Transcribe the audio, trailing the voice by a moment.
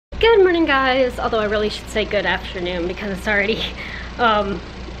Good morning, guys, although I really should say good afternoon because it's already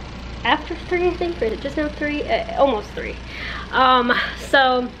after 3, I think, or is it just now 3? Almost 3.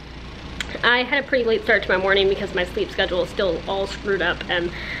 So I had a pretty late start to my morning because my sleep schedule is still all screwed up,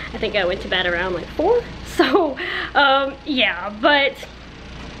 and I think I went to bed around like 4. So yeah, but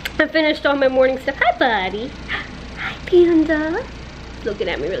I finished all my morning stuff. Hi, buddy. Hi, Panda. Looking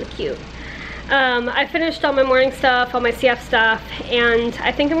at me really cute. I finished all my morning stuff, all my CF stuff, and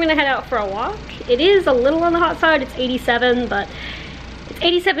I think I'm gonna head out for a walk. It is a little on the hot side. It's 87, but it's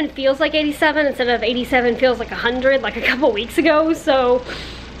 87 feels like 87 instead of 87 feels like 100 like a couple weeks ago. So,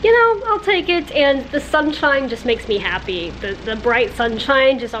 you know, I'll take it, and the sunshine just makes me happy. The bright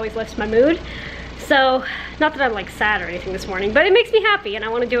sunshine just always lifts my mood. So, not that I'm like sad or anything this morning, but it makes me happy, and I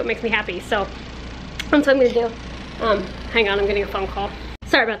want to do what makes me happy. So, that's what I'm gonna do. Hang on, I'm getting a phone call.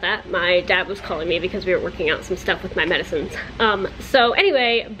 Sorry about that. My dad was calling me because we were working out some stuff with my medicines. So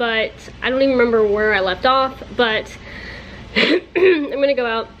anyway, but I don't even remember where I left off, but I'm gonna go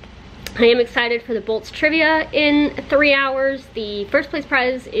out. I am excited for the Bolts trivia in 3 hours. The first place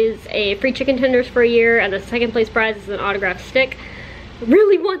prize is a free chicken tenders for a year, and the second place prize is an autographed stick. I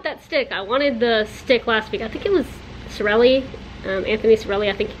really want that stick. I wanted the stick last week. I think it was Sorelli. Anthony Sorelli,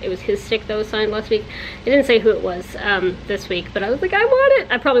 I think it was his stick that was signed last week. It didn't say who it was this week, but I was like, I want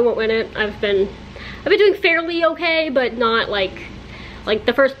it. I probably won't win it. I've been doing fairly okay, but not like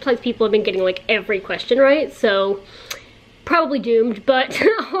the first place people have been getting like every question right, so probably doomed, but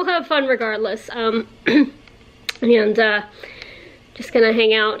I'll have fun regardless. And just gonna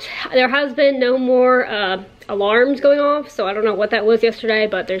hang out. There has been no more alarms going off, so I don't know what that was yesterday,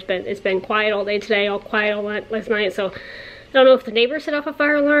 but it's been quiet all day today, all quiet all last night, so I don't know if the neighbor set off a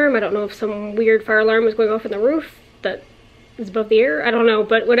fire alarm. I don't know if some weird fire alarm was going off in the roof that is above the air. I don't know,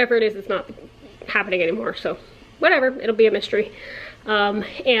 but whatever it is, it's not happening anymore. So whatever, it'll be a mystery.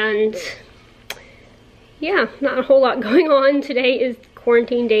 And yeah, not a whole lot going on. Today is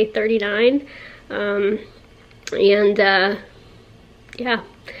quarantine day 39. Yeah,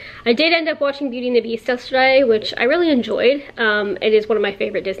 I did end up watching Beauty and the Beast yesterday, which I really enjoyed. It is one of my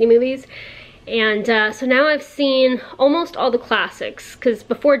favorite Disney movies. And so now I've seen almost all the classics, because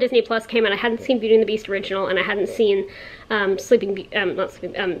before Disney Plus came out, I hadn't seen Beauty and the Beast original, and I hadn't seen Snow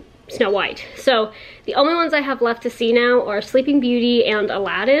White. So the only ones I have left to see now are Sleeping Beauty and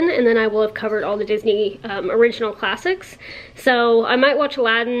Aladdin, and then I will have covered all the Disney original classics. So I might watch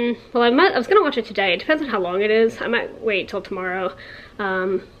Aladdin. Well, I was gonna watch it today. It depends on how long it is. I might wait till tomorrow.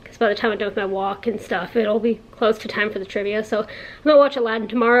 Because by the time I'm done with my walk and stuff, it'll be close to time for the trivia. So I'm gonna watch Aladdin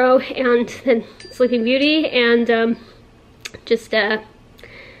tomorrow, and then Sleeping Beauty, and just cover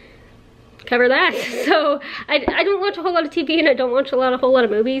that. So I don't watch a whole lot of TV, and I don't watch a whole lot of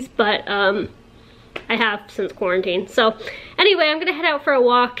movies, but I have since quarantine. So anyway, I'm gonna head out for a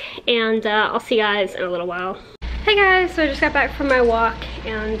walk, and I'll see you guys in a little while. Hey guys, so I just got back from my walk,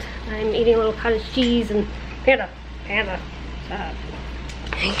 and I'm eating a little cottage cheese, and Panda, hanging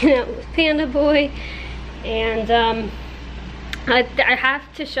out with Panda Boy. And I have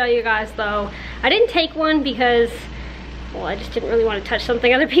to show you guys though, I didn't take one because, well, I just didn't really want to touch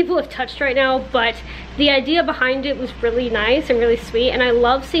something other people have touched right now, but the idea behind it was really nice and really sweet, and I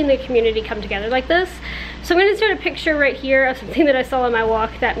love seeing the community come together like this. So I'm going to insert a picture right here of something that I saw on my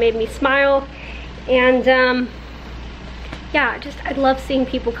walk that made me smile, and yeah, I love seeing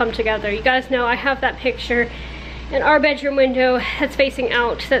people come together. You guys know I have that picture in our bedroom window that's facing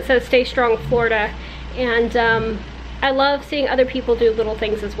out that says "Stay Strong, Florida," and I love seeing other people do little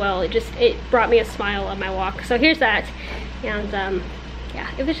things as well. It brought me a smile on my walk. So here's that, and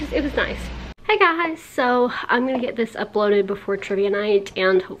yeah, it was nice. Hey guys, so I'm gonna get this uploaded before trivia night,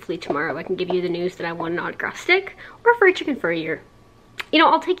 and hopefully tomorrow I can give you the news that I won an autograph stick or a free chicken for a year. You know,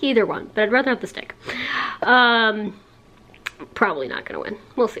 I'll take either one, but I'd rather have the stick. Probably not gonna win.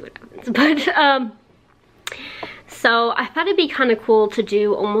 We'll see what happens, but so I thought it'd be kind of cool to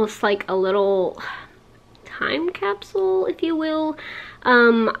do almost like a little time capsule, if you will.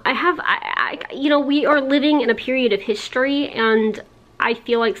 You know, we are living in a period of history, and I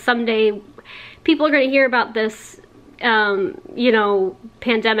feel like someday people are going to hear about this, you know,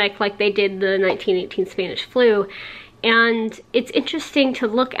 pandemic like they did the 1918 Spanish flu. And it's interesting to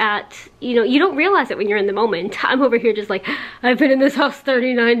look at, you know, you don't realize it when you're in the moment. I'm over here just like, I've been in this house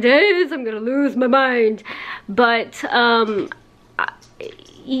 39 days, I'm gonna lose my mind. But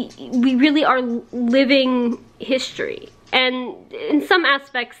we really are living history. And in some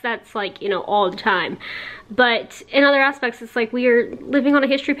aspects that's like, you know, all the time. But in other aspects it's like we are living on a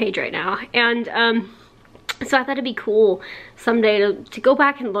history page right now. And so I thought it'd be cool someday to go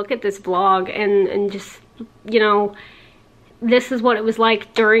back and look at this vlog and just, you know, this is what it was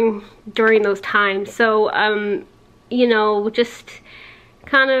like during those times. So you know, just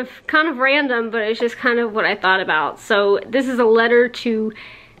kind of random, but it's just kind of what I thought about. So this is a letter to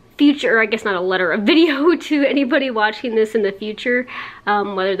future, I guess not a letter, a video to anybody watching this in the future,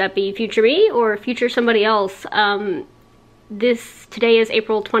 whether that be future me or future somebody else. Today is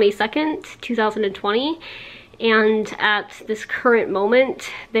April 22nd, 2020, and at this current moment,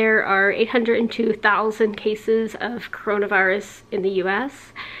 there are 802,000 cases of coronavirus in the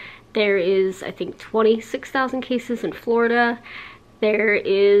US. There is, I think, 26,000 cases in Florida. There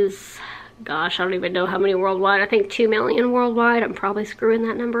is, gosh, I don't even know how many worldwide. I think 2 million worldwide. I'm probably screwing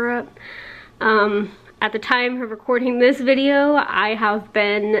that number up. At the time of recording this video, I have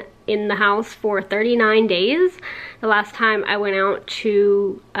been in the house for 39 days. The last time I went out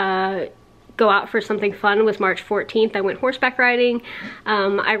to go out for something fun was March 14th. I went horseback riding.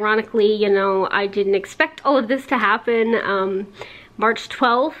 Ironically, you know, I didn't expect all of this to happen. March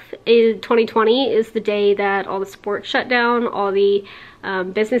 12th, 2020 is the day that all the sports shut down, all the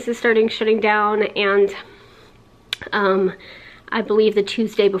businesses shutting down, and I believe the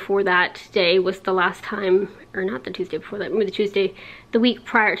Tuesday before that day was the last time, or not the Tuesday before that, maybe the week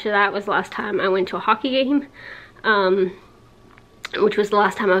prior to that was the last time I went to a hockey game, which was the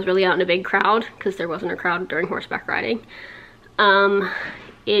last time I was really out in a big crowd, because there wasn't a crowd during horseback riding.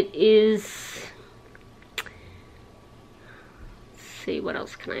 It is... see, what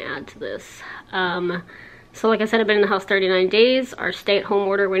else can I add to this? So like I said, I've been in the house 39 days. Our stay-at-home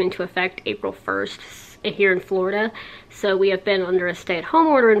order went into effect April 1st here in Florida. So we have been under a stay-at-home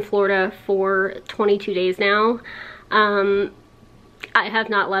order in Florida for 22 days now. I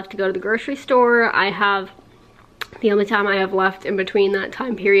have not left to go to the grocery store. The only time I have left in between that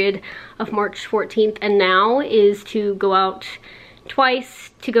time period of March 14th and now is to go out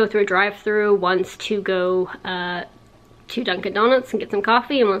twice, to go through a drive-through, once to go to Dunkin' Donuts and get some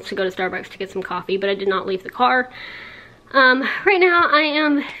coffee, and wants to go to Starbucks to get some coffee, but I did not leave the car. Right now I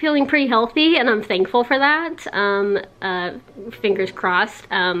am feeling pretty healthy, and I'm thankful for that. Fingers crossed.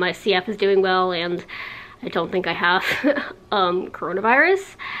 My CF is doing well, and I don't think I have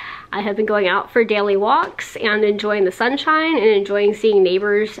coronavirus. I have been going out for daily walks and enjoying the sunshine and enjoying seeing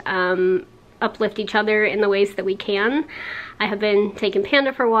neighbors uplift each other in the ways that we can. I have been taking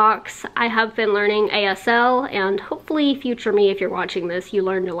Panda for walks. I have been learning ASL, and hopefully future me, if you're watching this, you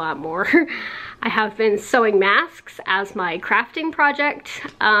learned a lot more. I have been sewing masks as my crafting project.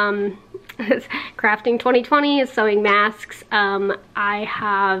 Crafting 2020 is sewing masks. I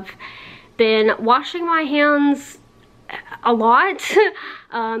have been washing my hands a lot,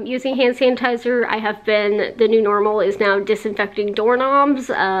 using hand sanitizer. I have been, the new normal is now disinfecting doorknobs,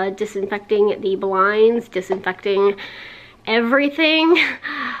 disinfecting the blinds, disinfecting everything.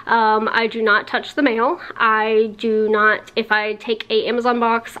 I do not touch the mail. I do not, if I take a Amazon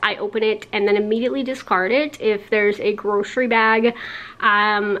box, I open it and then immediately discard it. If there's a grocery bag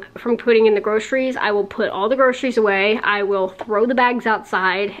from putting in the groceries, I will put all the groceries away. I will throw the bags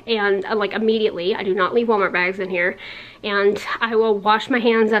outside, and like immediately. I do not leave Walmart bags in here. And I will wash my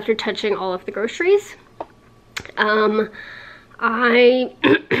hands after touching all of the groceries. I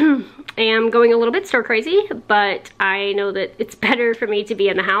am going a little bit stir crazy, but I know that it's better for me to be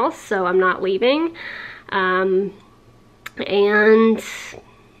in the house, so I'm not leaving. My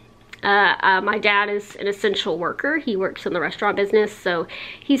dad is an essential worker. He works in the restaurant business, so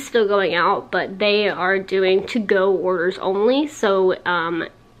he's still going out, but they are doing to-go orders only, so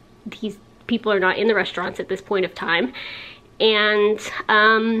these people are not in the restaurants at this point of time. And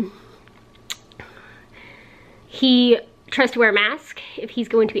he tries to wear a mask if he's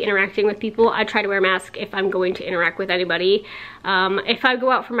going to be interacting with people. I try to wear a mask if I'm going to interact with anybody. If I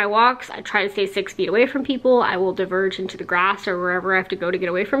go out for my walks, I try to stay 6 feet away from people. I will diverge into the grass or wherever I have to go to get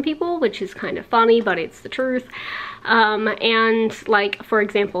away from people, which is kind of funny, but it's the truth. And like, for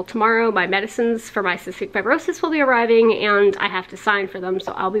example, tomorrow my medicines for my cystic fibrosis will be arriving, and I have to sign for them,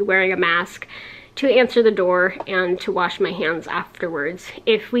 so I'll be wearing a mask to answer the door and to wash my hands afterwards.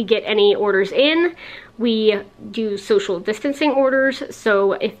 If we get any orders in, we do social distancing orders.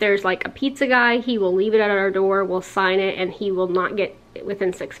 So if there's like a pizza guy, he will leave it at our door, we'll sign it, and he will not get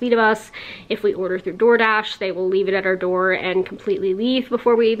within 6 feet of us. If we order through DoorDash, they will leave it at our door and completely leave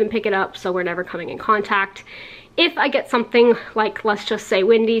before we even pick it up, so we're never coming in contact. If I get something like, let's just say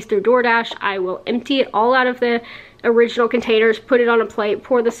Wendy's through DoorDash, I will empty it all out of the original containers, put it on a plate,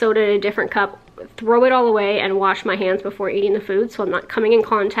 pour the soda in a different cup, throw it all away, and wash my hands before eating the food, so I'm not coming in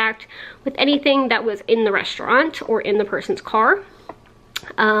contact with anything that was in the restaurant or in the person's car.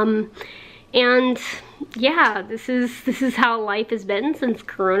 And yeah, this is how life has been since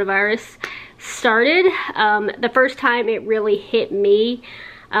coronavirus started. The first time it really hit me,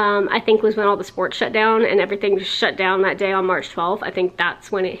 I think was when all the sports shut down and everything just shut down that day on March 12th. I think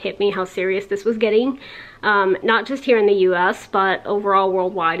that's when it hit me how serious this was getting. Not just here in the US, but overall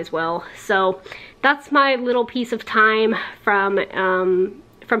worldwide as well. So that's my little piece of time from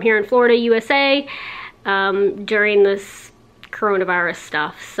here in Florida, USA, during this coronavirus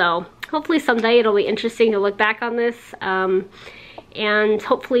stuff. So hopefully someday it'll be interesting to look back on this. And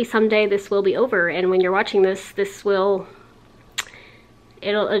hopefully someday this will be over, and when you're watching this, it'll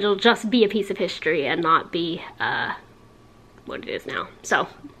just be a piece of history and not be what it is now. So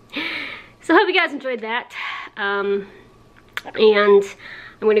hope you guys enjoyed that. And I'm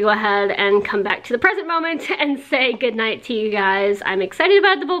gonna go ahead and come back to the present moment and say goodnight to you guys. I'm excited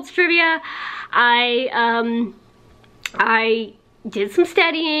about the Bolts trivia. I did some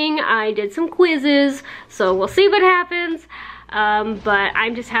studying, I did some quizzes, so we'll see what happens. But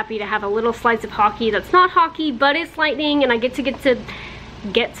I'm just happy to have a little slice of hockey that's not hockey, but it's lightning, and I get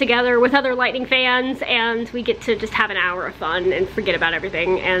together with other lightning fans, and we get to just have an hour of fun and forget about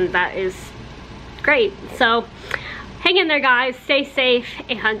everything, and that is great. So hang in there, guys, stay safe,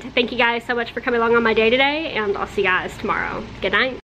 and thank you guys so much for coming along on my day today, and I'll see you guys tomorrow. Good night.